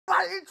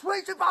writing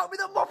tweets about me,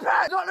 the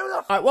muppet. Not who the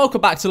Alright, welcome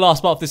back to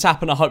last month. This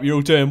happened. I hope you're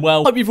all doing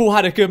well. Hope you've all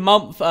had a good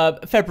month.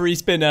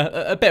 February's been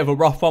a bit of a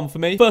rough one for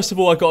me. First of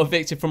all, I got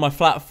evicted from my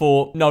flat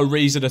for no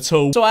reason at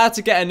all. So I had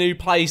to get a new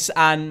place,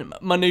 and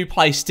my new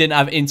place didn't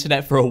have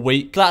internet for a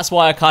week. That's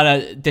why I kind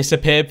of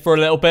disappeared for a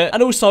little bit.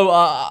 And also,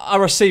 I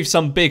received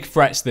some big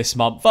threats this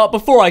month. But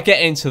before I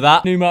get into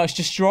that, new merch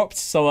just dropped.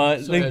 So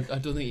sorry, I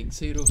don't think you can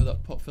see it over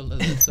that pop filter.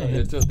 Sorry,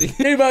 I don't think.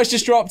 New merch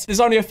just dropped. There's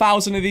only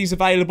 1,000 of these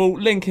available.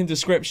 Link in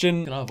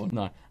description. Can I have one?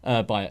 No,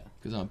 buy it.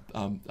 Because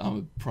I'm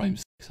a prime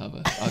sex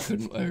haver. I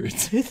couldn't wear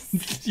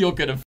it. You're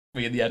gonna f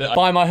me in the edit.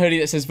 Buy my hoodie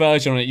that says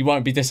Virgin on it. You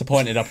won't be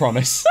disappointed, I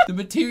promise. The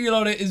material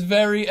on it is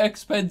very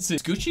expensive.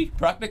 It's Gucci,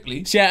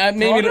 practically. Yeah,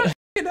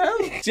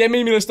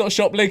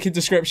 memeulousbusiness.shop, link in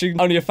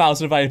description. Only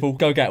 1,000 available.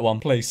 Go get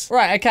one, please.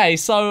 Right, okay.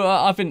 So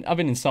I've been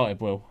insulted,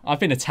 Will. I've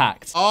been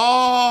attacked.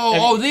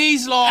 Oh,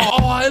 these lot.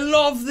 Oh, I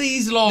love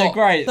these lot. They're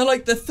great. They're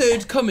like the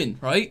third coming,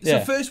 right? Yeah.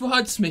 So first we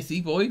had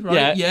Smithy boy,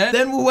 right? Yeah.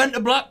 Then we went to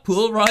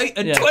Blackpool, right?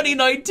 And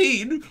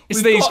 2019,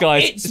 it's these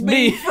guys. It's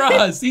me,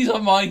 Fraz. These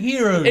are my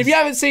heroes. If you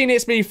haven't seen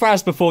It's Me,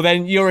 Fraz before,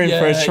 then you're in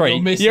for a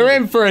treat. You're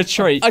in for a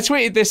treat. I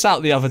tweeted this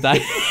out the other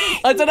day.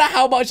 I don't know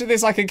how much of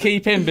this I can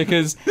keep in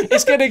because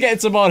it's gonna get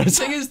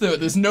demonetized. The thing is, though,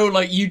 there's no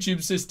like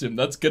YouTube system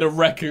that's gonna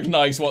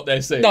recognise what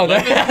they're saying. No,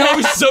 like, there's no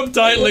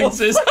subtitling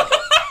system.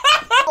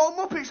 Oh,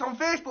 Muppets on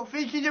Facebook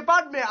thinking you're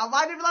bad, mate. I'm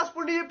lying in the last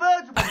one of your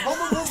birds, but mum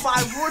and mum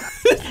by wood.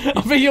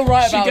 I think you're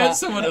right about that. She gets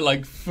someone to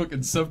like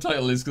fucking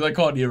subtitle this because I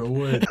can't hear a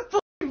word.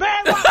 Fucking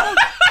mate, what?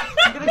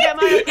 I'm gonna get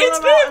my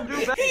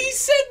He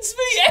sends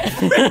me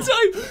every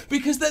time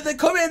because they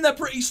come in, they're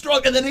pretty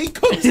strong, and then he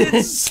comes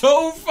in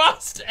so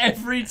fast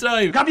every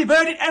time. Grab your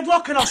bird in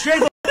headlock and I'll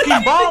shave the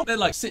fucking ball. They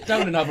like sit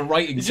down and have a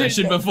writing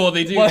session before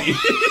they do these.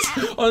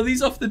 Are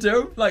these off the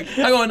dome? Like,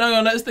 hang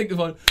on, let's think of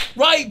one.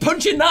 Right,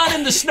 punching that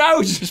in the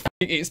snout.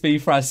 It's me,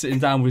 Fraz, sitting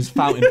down with his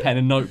fountain pen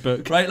and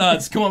notebook. Right,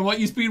 lads, come on, what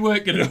you been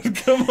working on?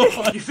 Come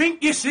on. You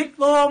think you're sick,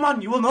 little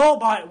man? You will know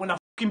about it when I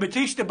fucking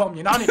Batista bomb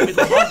you nanny.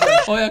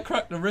 Oh, yeah, I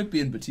cracked a rib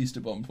being Batista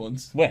bombed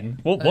once. When?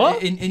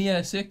 What? In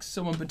year 6,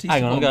 someone Batista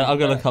Hang on, bombed. I'm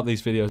gonna look up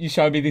these videos. You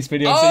showed me these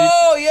videos.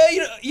 Oh,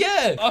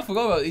 yeah, I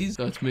forgot about these.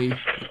 That's me.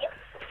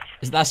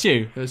 That's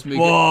you? That's me.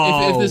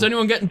 Whoa. If there's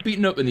anyone getting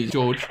beaten up in these,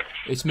 George,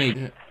 it's me.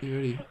 Yeah, you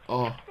ready?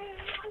 Oh,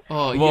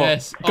 Whoa.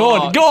 yes. Go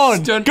on,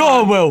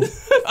 Will.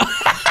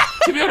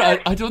 To be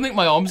honest, I don't think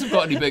my arms have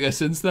got any bigger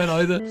since then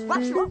either.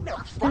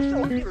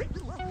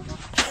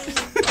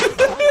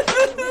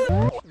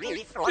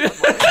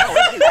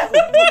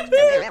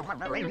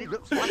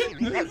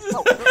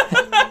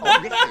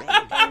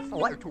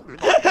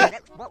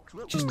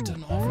 Just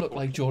doesn't half look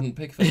like Jordan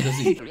Pickford, does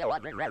he?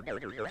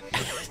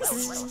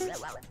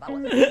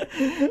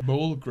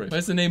 Mole Grip.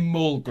 Where's the name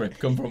Mole Grip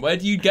come from? Where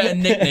do you get a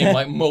nickname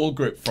like Mole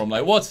Grip from?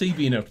 Like, what's he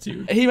been up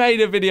to? He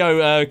made a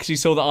video because he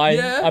saw that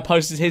I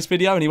posted his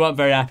video and he wasn't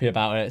very happy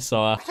about it,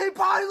 so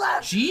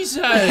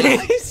Jesus!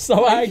 He's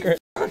so angry.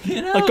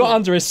 I got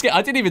under his skin.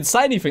 I didn't even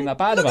say anything that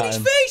bad about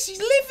him. Look at his face, he's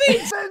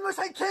living!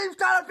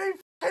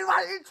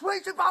 Writing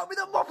tweets about me,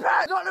 the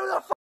muppet. Not who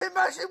the fucking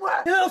messing with.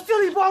 You little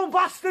silly bomb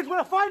bastard. When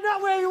I find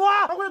out where you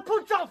are, I'm gonna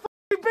punch that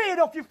fucking beard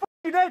off your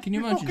fucking head. Can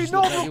you imagine just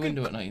looking out your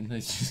window at night and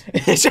it's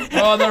just...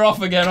 Oh, they're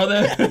off again, are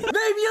they? Maybe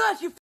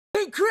you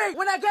fucking creep.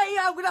 When I get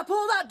here, I'm gonna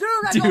pull that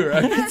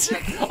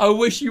durag. I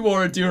wish you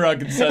wore a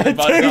durag instead of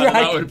that.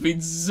 That would have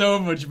been so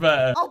much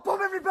better. I'll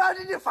bum every bird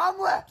in your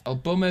family. I'll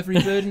bum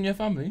every bird in your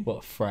family?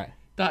 What a threat.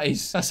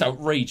 That's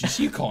outrageous.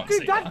 You can't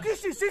say that. Dad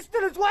kissed your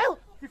sister as well.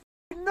 You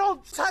fucking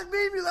nonce. Tag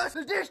Memulous.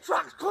 The diss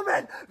track's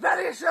coming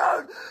very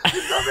soon.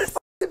 You've got me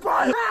fucking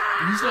by.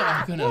 These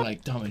are gonna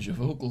like damage your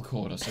vocal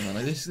cord or something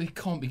like this. They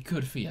can't be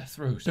good for your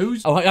throat.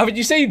 Oh, haven't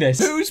you seen this?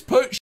 Who's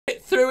put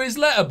shit through his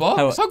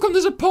letterbox? How come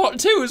there's a part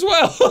 2 as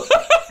well?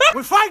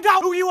 We'll find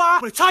out who you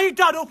are. We'll tie your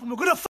dad up and we're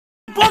gonna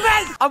bum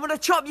it. I'm gonna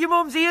chop your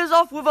mum's ears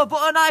off with a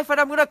butter knife and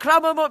I'm gonna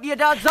cram them up your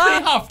dad's eye.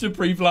 They have to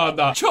pre-plan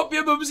that. Chop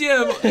your mum's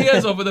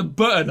ears off with a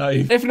butter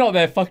knife. If not,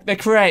 they're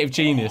creative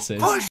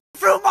geniuses. Push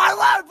through my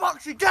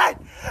letterbox again,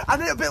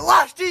 and it'll be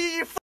last year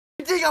you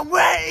fucking thing. I'm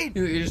waiting.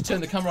 You just turn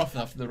the camera off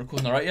after the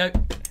recording. All right, yeah.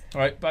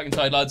 All right, back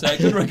inside, lads.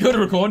 Good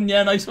recording.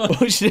 Yeah, nice one.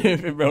 Watching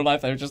it in real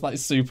life, they were just like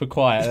super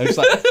quiet. They're just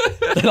like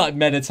they're like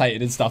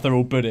meditating and stuff. They're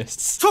all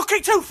Buddhists. Took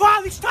it too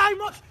far this time,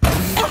 much.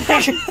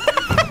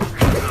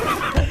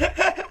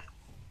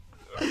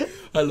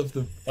 I love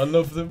them. I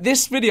love them.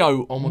 This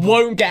video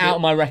won't get out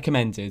of my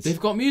recommended. They've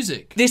got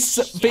music.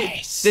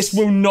 This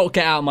will not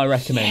get out of my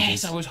recommended.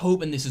 Yes, I was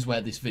hoping this is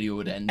where this video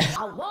would end.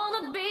 I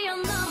wanna be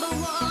a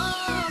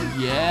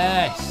 #1.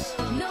 Yes.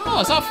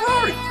 Oh, it's our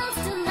Ferrari.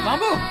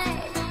 Lambo.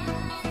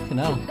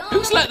 No.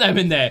 Who's let them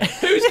in there?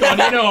 Who's gone?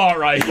 You know, all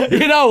right.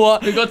 You know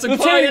what? We've got some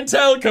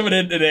clientele coming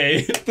in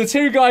today. The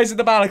two guys in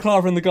the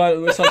balaclava and the guy that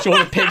looks like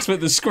Jordan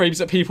Pickford that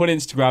screams at people on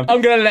Instagram. I'm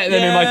going to let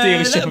them in my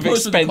dealership of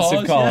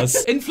expensive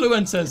cars. Yeah.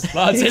 Influencers,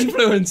 lads,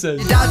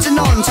 influencers. That's a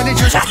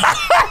nonsense.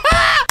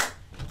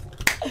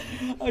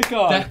 I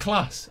can't. They're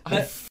class.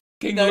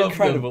 They're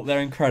incredible. They're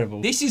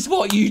incredible. This is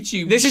what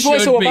YouTube This is what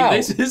it's should all be. about.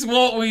 This is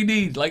what we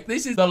need. Like,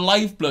 this is the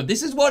lifeblood.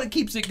 This is what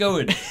keeps it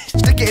going.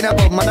 Stick it in a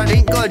bum, man, I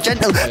ain't go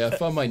gentle. I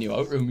found my new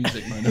outro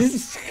music, man.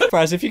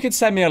 Fraz, if you could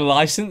send me a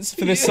license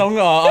for this song,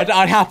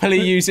 I'd happily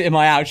use it in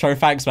my outro.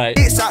 Thanks, mate.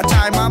 It's that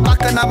time, I'm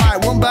back on the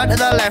mic. One bird to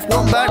the left,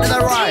 one bird to the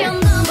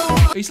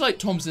right. He's like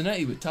Tom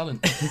Zanetti with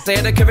talent. They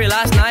had a curry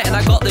last night and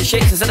I got the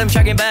shits. Instead of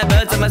shagging bare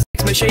birds on my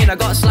sex machine, I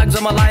got slags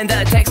on my line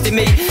that are texting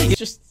me.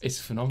 It's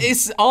phenomenal.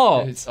 It's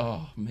art. It's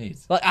mate.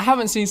 Like, I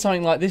haven't seen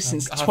something like this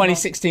since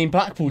 2016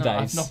 Blackpool days.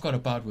 I've not got a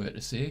bad word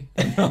to say.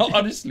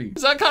 Honestly.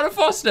 Is that kind of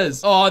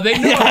Foster's? Oh, they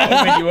know how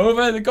to win you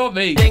over. They got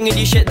me. And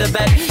you shit the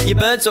bed. Your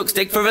bird sucks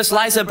dick for a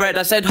slice of bread.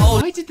 I said,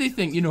 hold. Why did they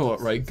think, you know what,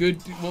 right? Good.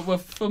 Well, we're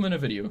filming a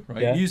video,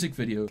 right? Yeah. Music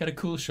video. Get a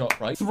cool shot,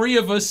 right? 3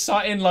 of us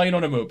sat in line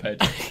on a moped.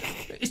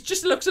 It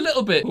just looks a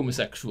little bit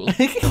homosexual.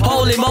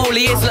 Holy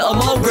moly, it's little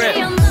mole grip.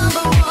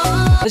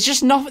 There's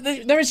just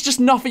nothing. There is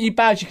just nothing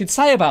bad you could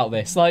say about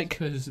this. Like,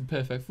 It's in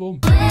perfect form.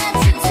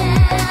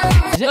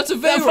 That's a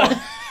Veyron.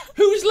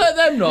 Who's let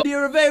them know?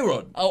 You're a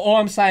Veyron. all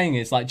I'm saying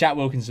is, like, Jack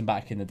Wilkinson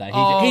back in the day,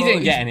 he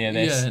didn't get any of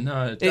this. Yeah,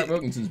 no. Jack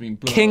Wilkinson's been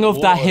blown King out of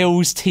the water.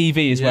 Hills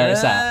TV is where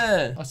it's at.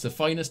 Yeah. That's the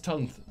finest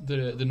talent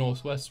the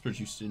Northwest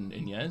produced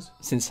in years.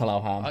 Since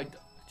Hello Ham.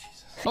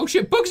 Jesus. Oh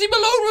shit, Bugsy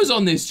Malone was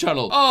on this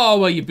channel. Oh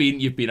well, you've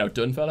been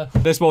outdone, fella.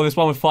 There's one with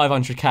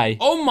 500k.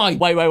 Oh my.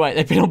 Wait.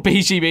 They've been on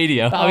BG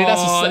Media. I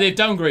mean, they've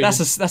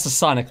downgraded. That's a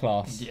sign of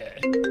class. Yeah.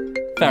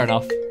 Fair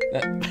enough.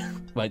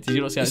 Wait, did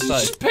you not see how it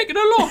started? Just picking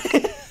a lock.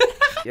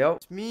 Yo,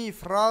 it's me,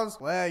 Fraz.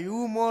 Where are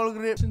you, mole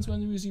grip? Since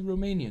when was he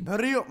Romanian?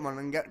 Hurry up, man,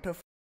 and get to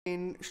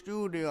f***ing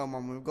studio,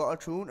 man. We've got a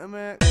tune to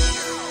make.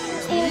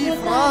 It's me,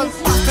 Fraz.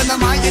 Back on the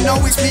mic, you know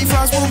it's me,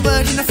 Fraz. One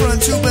bird in the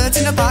front, 2 birds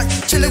in the back.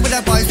 Chilling with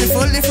the boys, we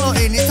fully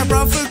floating. It's a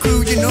Bradford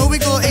crew, you know we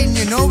go in,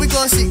 you know we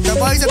go sick. The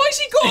boys are. Why's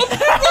he got a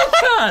pepper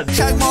can?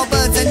 Shag more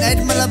birds than Ed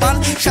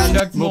Miliband.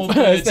 Shag more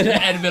birds than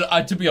Ed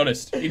Miliband. To be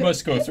honest, he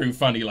must go through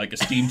funny like a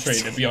steam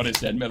train, to be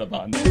honest, Ed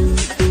Miliband.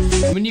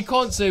 I mean, you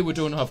can't say we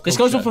don't have culture. This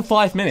goes on for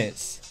 5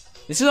 minutes.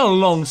 This is a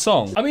long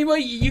song. I mean, well,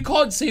 you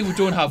can't say we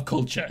don't have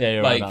culture. Yeah,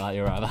 you're like, right about that,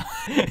 you're right about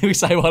that. We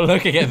say while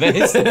looking at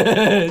this.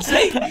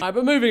 Right,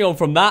 but moving on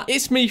from that,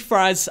 It's Me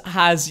Fraz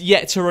has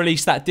yet to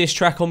release that diss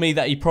track on me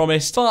that he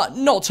promised, but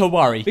not to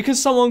worry, because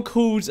someone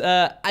called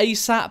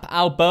ASAP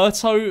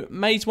Alberto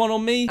made one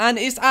on me, and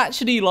it's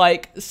actually,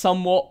 like,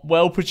 somewhat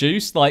well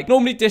produced. Like,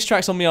 normally diss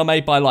tracks on me are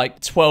made by,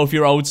 like,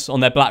 12-year-olds on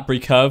their BlackBerry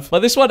Curve, but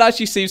this one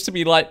actually seems to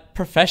be, like,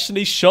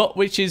 professionally shot,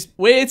 which is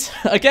weird,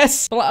 I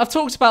guess. But, like, I've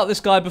talked about this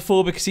guy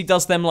before because he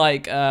does them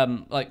like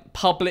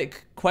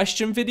public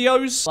question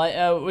videos.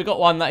 Like, we got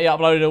one that he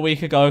uploaded a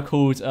week ago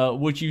called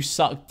Would You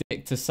Suck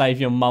Dick to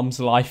Save Your Mum's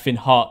Life in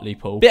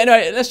Hartlepool? But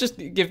anyway, let's just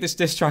give this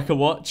diss track a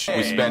watch.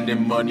 We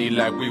spending money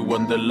like we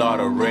won the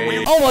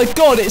lottery. Oh my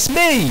god, it's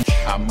me!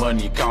 I'm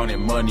money counting,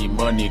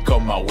 money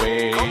come my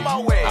way.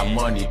 I'm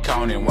money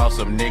counting while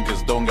some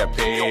niggas don't get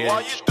paid.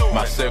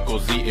 My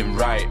circle's eating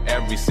right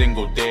every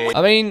single day.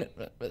 I mean,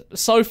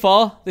 so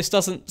far, this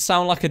doesn't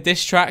sound like a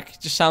diss track.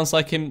 It just sounds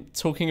like him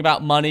talking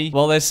about money.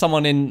 Well, there's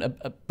someone in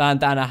a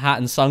bandana hat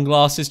and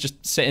sunglasses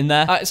just sitting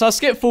there. So I'll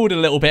skip forward a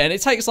little bit, and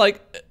it takes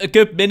like a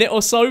good minute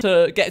or so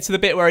to get to the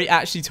bit where he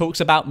actually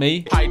talks about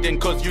me. Hiding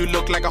cause you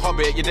look like a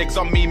hobbit. Your dick's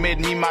on me made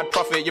me mad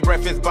profit. Your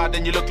breath is bad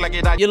and you look like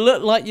your dad. You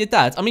look like your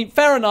dad. I mean,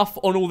 fair enough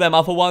on all them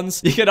other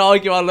ones. You could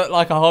argue I look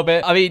like a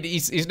hobbit. I mean,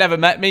 he's never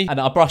met me, and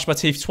I brush my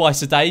teeth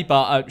twice a day,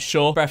 but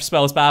sure, breath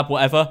smells bad,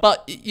 whatever.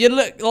 But you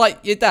look like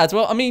your dad.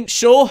 Well, I mean,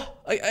 sure.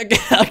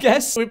 I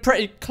guess we're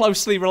pretty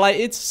closely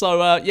related,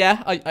 so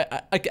yeah,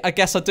 I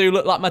guess I do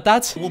look like my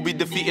dad. We'll be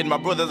defeated, my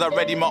brothers are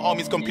ready, my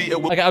army's completed.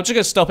 Okay, I'm just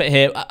gonna stop it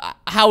here.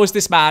 How has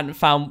this man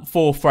found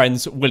 4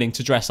 friends willing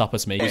to dress up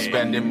as me? We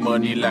spending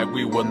money like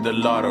we won the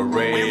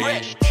lottery.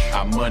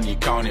 I'm money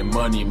counting,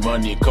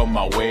 money come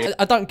my way.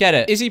 I don't get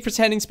it. Is he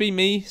pretending to be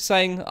me,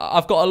 saying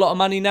I've got a lot of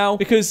money now?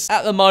 Because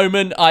at the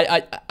moment,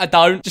 I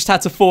don't. Just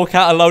had to fork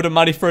out a load of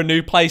money for a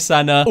new place,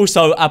 and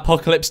also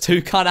Apocalypse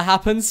 2 kind of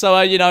happened. So,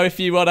 you know, if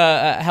you want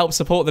to help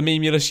support the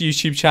Memeulous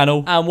YouTube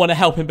channel and want to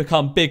help him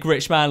become big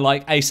rich man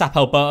like ASAP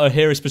Alberto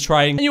here is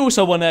portraying, and you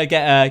also want to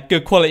get a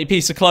good quality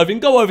piece of clothing,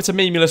 go over to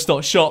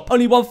memeulous.shop.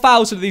 Only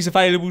 1,000 of these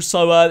available,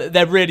 so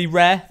they're really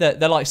rare.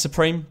 They're like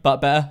Supreme,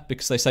 but better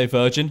because they say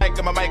virgin. I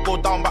might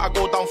go down, but I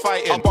go down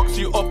fighting. I'll box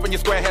you up and your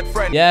square head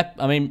friend. Yeah,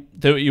 I mean,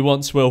 do what you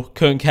want, Will.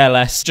 Couldn't care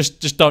less.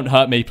 Just don't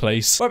hurt me,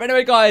 please. Right, but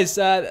anyway, guys,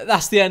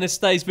 that's the end of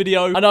today's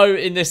video. I know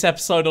in this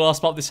episode, the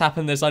last month this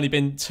happened, there's only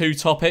been 2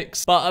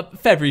 topics, but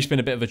February's been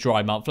a bit of a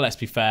dry month, let's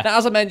be fair. Now,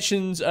 as I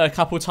mentioned a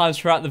couple of times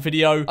throughout the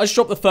video, I just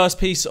dropped the first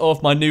piece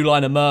of my new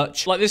line of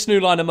merch. Like, this new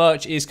line of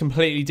merch is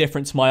completely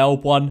different to my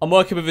old one. I'm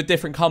working with a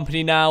different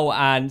company now,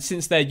 and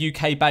since they're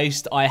UK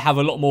based, I have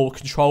a lot more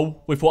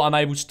control with what I'm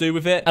able to do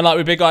with it. And like,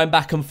 we've been going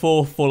back and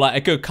forth for like a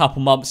good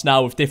couple months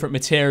now with different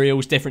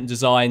materials, different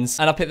designs,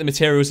 and I picked the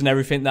materials and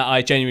everything that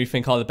I genuinely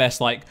think are the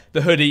best. Like,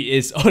 the hoodie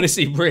is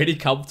honestly really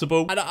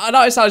comfortable, and I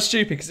know it sounds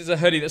stupid because it's a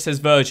hoodie that says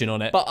Virgin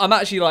on it, but I'm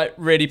actually like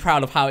really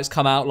proud of how it's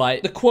come out.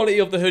 Like, the quality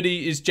of the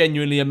hoodie is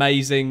genuinely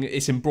amazing.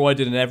 It's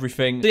embroidered and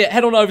everything. So yeah,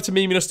 head on over to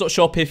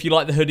memeulousbusiness.shop if you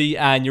like the hoodie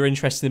and you're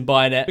interested in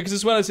buying it, because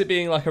as well as it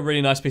being like a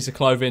really nice piece of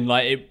clothing,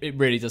 like it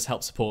really does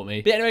help support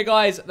me. But anyway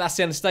guys, that's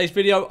the end of today's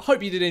video.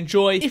 Hope you did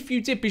enjoy. If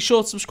you did, be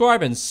sure to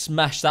subscribe and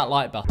smash that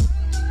like button.